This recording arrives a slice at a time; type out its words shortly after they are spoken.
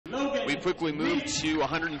We quickly move to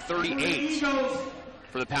 138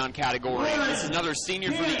 for the pound category. This is another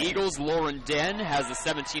senior for the Eagles. Loren Denn has a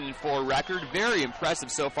 17-4 record. Very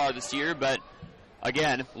impressive so far this year, but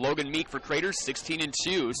again, Logan Meek for Craters,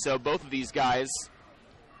 16-2. So both of these guys,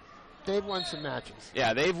 they've won some matches.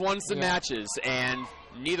 Yeah, they've won some matches, and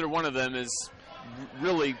neither one of them is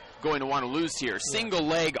really going to want to lose here. Single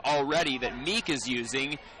leg already that Meek is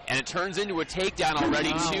using, and it turns into a takedown already,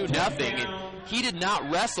 2-0. He did not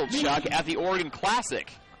wrestle, Chuck, at the Oregon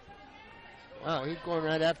Classic. Wow, he's going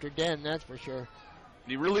right after Den, that's for sure.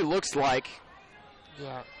 He really looks like,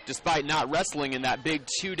 despite not wrestling in that big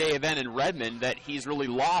 2-day event in Redmond, that he's really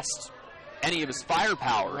lost any of his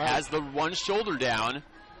firepower. Has the one shoulder down.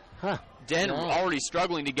 Den already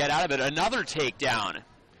struggling to get out of it. Another takedown.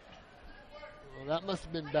 Well, that must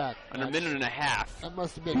have been back. Under a minute and a half. That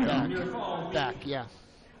must have been back. Back, yeah.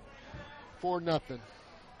 4-0.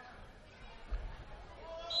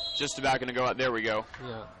 Just about going to go out. There we go.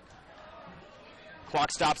 Yeah.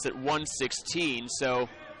 Clock stops at 1:16, so.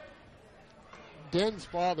 Den's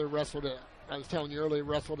father wrestled at, I was telling you earlier,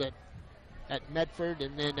 wrestled at Medford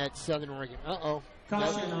and then at Southern Oregon.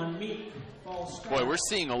 Caution on Meek. Boy, we're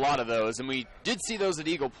seeing a lot of those, and we did see those at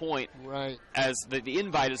Eagle Point as the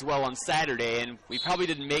invite as well on Saturday, and we probably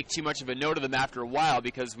didn't make too much of a note of them after a while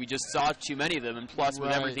because we just saw too many of them, and plus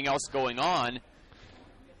with everything else going on,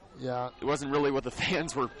 it wasn't really what the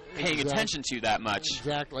fans were paying attention to that much.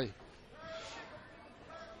 Exactly.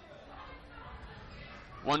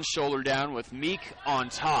 One shoulder down with Meek on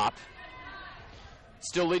top.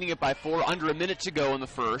 Still leading it by 4, under a minute to go in the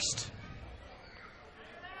first.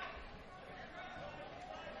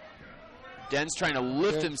 Den's trying to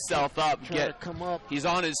lift himself up. Come up. He's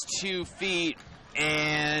on his 2 feet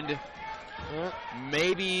and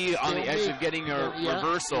maybe on the edge of getting a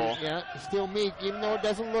reversal. Yeah, still Meek, even though it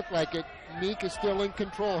doesn't look like it. Meek is still in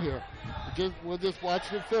control here. We'll just watch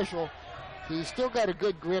the official. He's still got a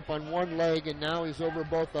good grip on one leg, and now he's over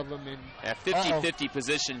both of them. 50-50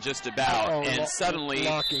 position just about, and suddenly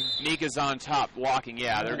Meek is on top, walking.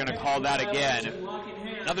 Yeah, they're going to call that again.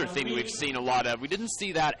 Another thing we've seen a lot of. We didn't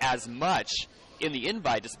see that as much in the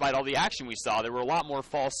invite, despite all the action we saw. There were a lot more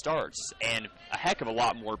false starts and a heck of a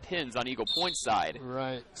lot more pins on Eagle Point's side.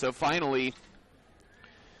 Right. So finally,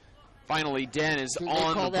 Den is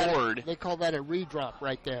on the board. They call that a redrop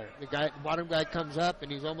right there. The bottom guy comes up,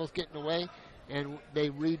 and he's almost getting away, and they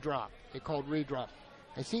redrop. They called redrop.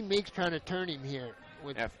 I see Meek's trying to turn him here.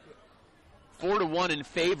 4-1 in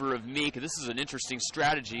favor of Meek. This is an interesting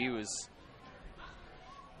strategy.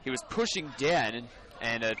 He was pushing Den,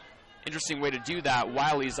 and an interesting way to do that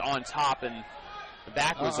while he's on top and the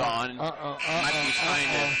back was on. Might be trying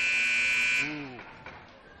to.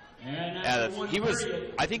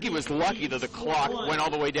 I think he was lucky that the clock went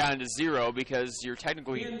all the way down to 0 because you're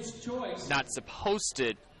technically not supposed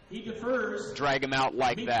to drag him out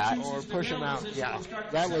like that. Or push him out,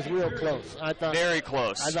 That was real close. Very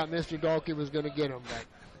close. I thought Mr. Dahlke was going to get him, but.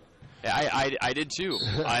 Yeah, I did too.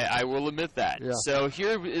 I will admit that. Yeah. So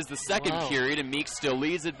here is the second period, and Meek still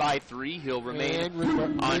leads it by 3. He'll remain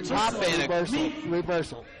on top.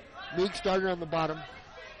 Reversal. Meek started on the bottom.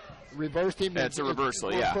 Reversed him. That's a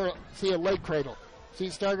reversal, See a leg cradle. See, he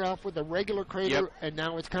started off with a regular cradle, and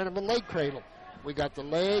now it's kind of a leg cradle. We got the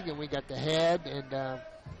leg, and we got the head, and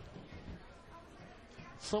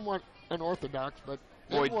somewhat unorthodox, but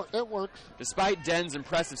it works. Despite Den's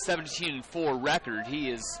impressive 17-4 record,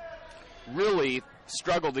 he has really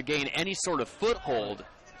struggled to gain any sort of foothold.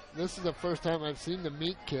 This is the first time I've seen the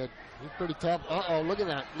Meek kid. He's pretty tough. Look at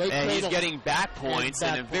that. Leg cradle. He's getting back points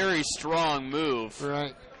and a very strong move.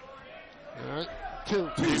 Right. All right. 2.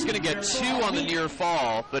 He's going to get 2 on the near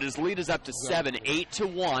fall, but his lead is up to 7,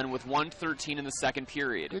 8-1 with 1:13 in the second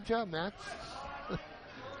period. Good job, Max.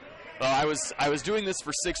 Well, I was doing this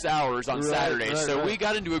for 6 hours on Saturday, so we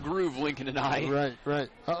got into a groove, Lincoln and I. Right.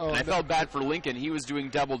 And I felt bad for Lincoln. He was doing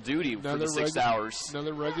double duty for the 6 hours.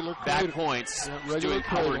 Another regular back points. Doing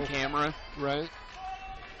color and camera. Right.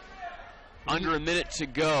 Under a minute to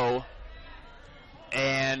go.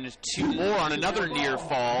 And 2 more on another near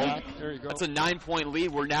fall. There you go. That's a 9-point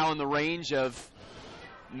lead. We're now in the range of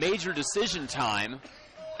major decision time,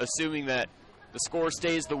 assuming that the score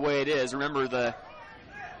stays the way it is. Remember, the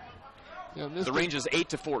range is 8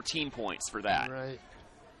 to 14 points for that. Right.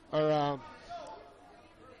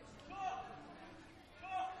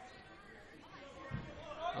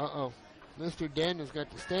 Mr. Den has got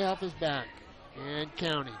to stay off his back and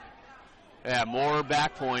counting. Yeah, more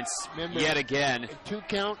back points. Remember, yet again. A 2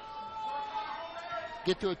 count.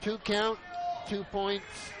 Get to a 2 count, 2 points.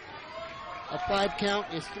 A 5 count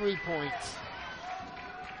is 3 points.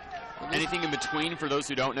 Anything in between for those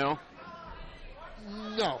who don't know?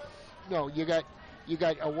 No. You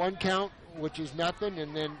got a 1 count, which is nothing,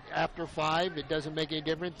 and then after 5, it doesn't make any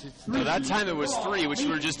difference. So that time it was 3, which we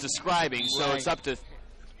were just describing. So Right. it's up to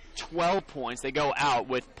 12 points. They go out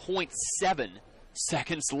with 0.7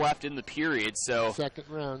 seconds left in the period. So second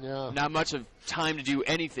round, yeah. not much of time to do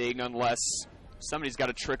anything unless somebody's got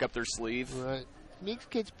a trick up their sleeve. Right. Meek's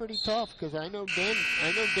kid's pretty tough because I know Den's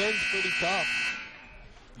pretty tough.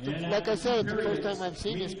 Like I said, it's the first time I've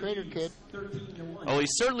seen this Crater kid. Well,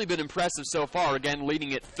 he's certainly been impressive so far. Again,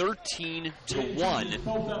 leading it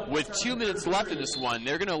 13-1 with 2 minutes left in this one.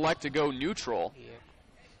 They're going to elect to go neutral. Yeah.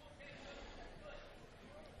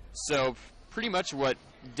 So pretty much what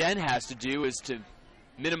Den has to do is to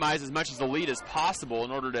minimize as much of the lead as possible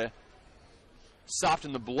in order to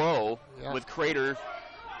soften the blow with Crater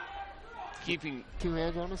keeping 2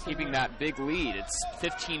 hands on us. keeping that big lead. It's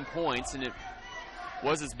 15 points, and it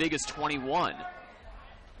was as big as 21.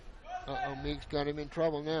 Uh-oh, Meek's got him in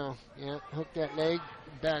trouble now. Yeah, hook that leg,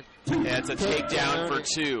 back. Yeah, it's a takedown for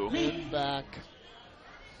 2. And back.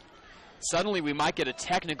 Suddenly we might get a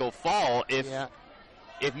technical fall if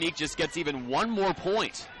Meek just gets even 1 more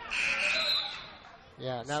point.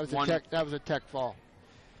 Yeah, that was a tech fall.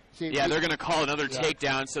 See, yeah, they're going to call another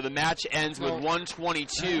takedown, so the match ends with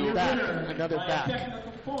 122 another back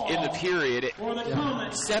in the period.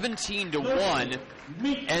 17-1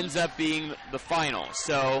 ends up being the final.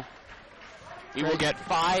 So we will get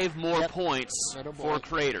 5 more points for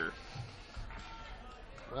Crater.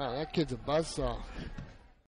 Wow, that kid's a buzzsaw.